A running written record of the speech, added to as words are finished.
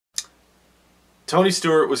Tony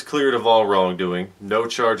Stewart was cleared of all wrongdoing. No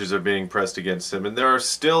charges are being pressed against him. And there are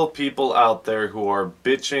still people out there who are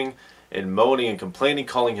bitching and moaning and complaining,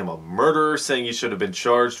 calling him a murderer, saying he should have been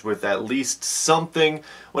charged with at least something.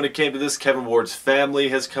 When it came to this, Kevin Ward's family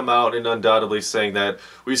has come out and undoubtedly saying that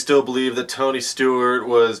we still believe that Tony Stewart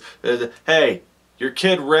was... hey, your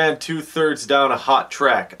kid ran 2/3 down a hot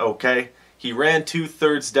track, okay? He ran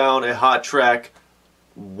 2/3 down a hot track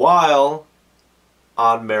while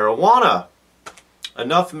on marijuana.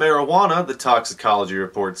 Enough marijuana, the toxicology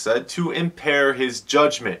report said, to impair his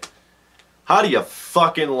judgment. How do you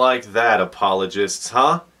fucking like that, apologists,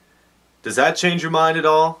 huh? Does that change your mind at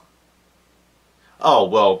all? Oh,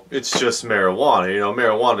 well, it's just marijuana. You know,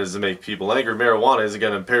 marijuana doesn't make people angry. Marijuana isn't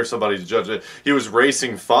going to impair somebody's judgment. He was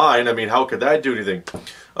racing fine. I mean, how could that do anything?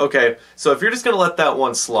 Okay, so if you're just going to let that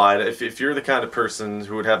one slide, if you're the kind of person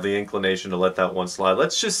who would have the inclination to let that one slide,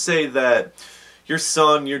 let's just say that your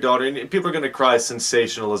son, your daughter, and people are going to cry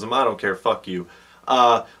sensationalism. I don't care. Fuck you.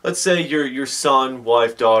 Let's say your son,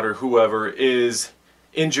 wife, daughter, whoever is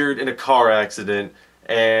injured in a car accident,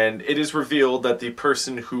 and it is revealed that the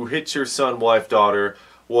person who hit your son, wife, daughter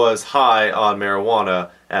was high on marijuana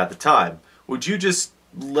at the time. Would you just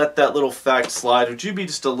let that little fact slide? Would you be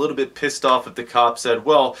just a little bit pissed off if the cop said,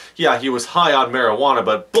 well, yeah, he was high on marijuana,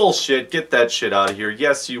 but bullshit, get that shit out of here?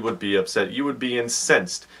 Yes, you would be upset. You would be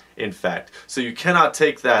incensed, in fact. So you cannot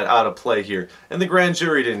take that out of play here. And the grand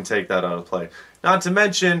jury didn't take that out of play. Not to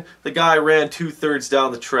mention, the guy ran 2/3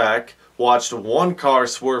 down the track, watched one car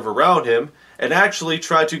swerve around him, and actually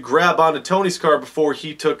tried to grab onto Tony's car before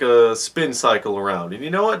he took a spin cycle around. And you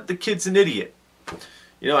know what? The kid's an idiot.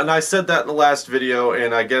 You know, and I said that in the last video,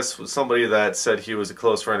 and I guess somebody that said he was a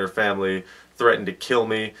close friend or family threatened to kill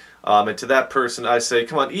me. And to that person I say,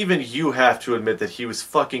 come on, even you have to admit that he was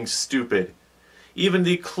fucking stupid. Even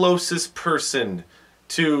the closest person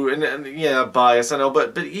to, and yeah, bias, I know,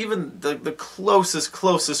 but even the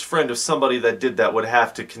closest friend of somebody that did that would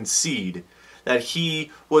have to concede that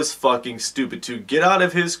he was fucking stupid to get out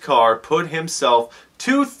of his car, put himself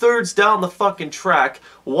 2/3 down the fucking track,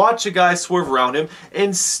 watch a guy swerve around him,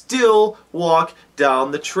 and still walk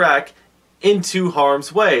down the track into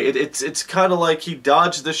harm's way. It's kind of like he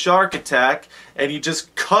dodged the shark attack and he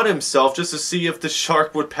just cut himself just to see if the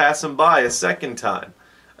shark would pass him by a second time.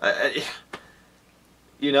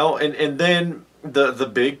 You know, and then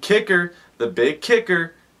the big kicker,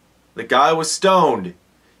 the guy was stoned.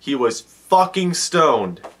 He was fucking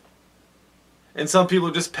stoned. And some people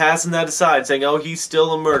are just passing that aside, saying, oh, he's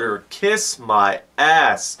still a murderer. Kiss my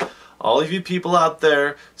ass. All of you people out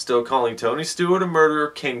there still calling Tony Stewart a murderer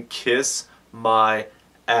can kiss my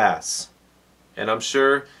ass. And I'm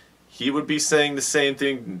sure he would be saying the same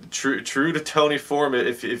thing, true to Tony form,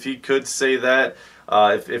 if he could say that.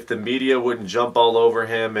 If the media wouldn't jump all over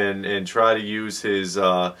him and try to use his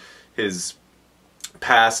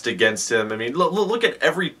past against him. I mean, look at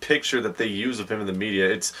every picture that they use of him in the media.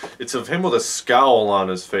 It's of him with a scowl on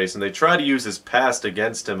his face, and they try to use his past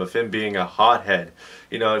against him, of him being a hothead.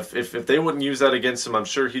 You know, if they wouldn't use that against him, I'm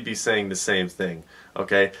sure he'd be saying the same thing.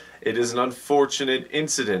 Okay? It is an unfortunate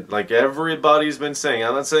incident, like everybody's been saying.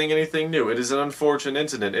 I'm not saying anything new. It is an unfortunate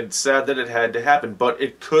incident. It's sad that it had to happen, but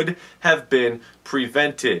it could have been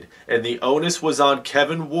prevented. And the onus was on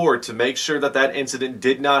Kevin Ward to make sure that that incident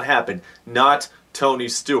did not happen, not Tony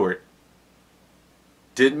Stewart.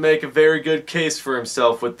 Didn't make a very good case for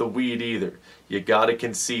himself with the weed either. You gotta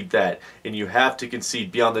concede that. And you have to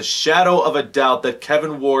concede beyond the shadow of a doubt that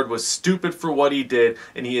Kevin Ward was stupid for what he did,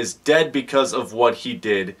 and he is dead because of what he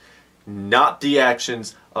did, not the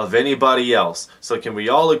actions of anybody else. So can we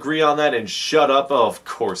all agree on that and shut up? Oh, of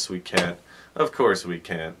course we can't. Of course we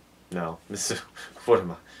can't. No. What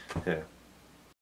am I? Yeah.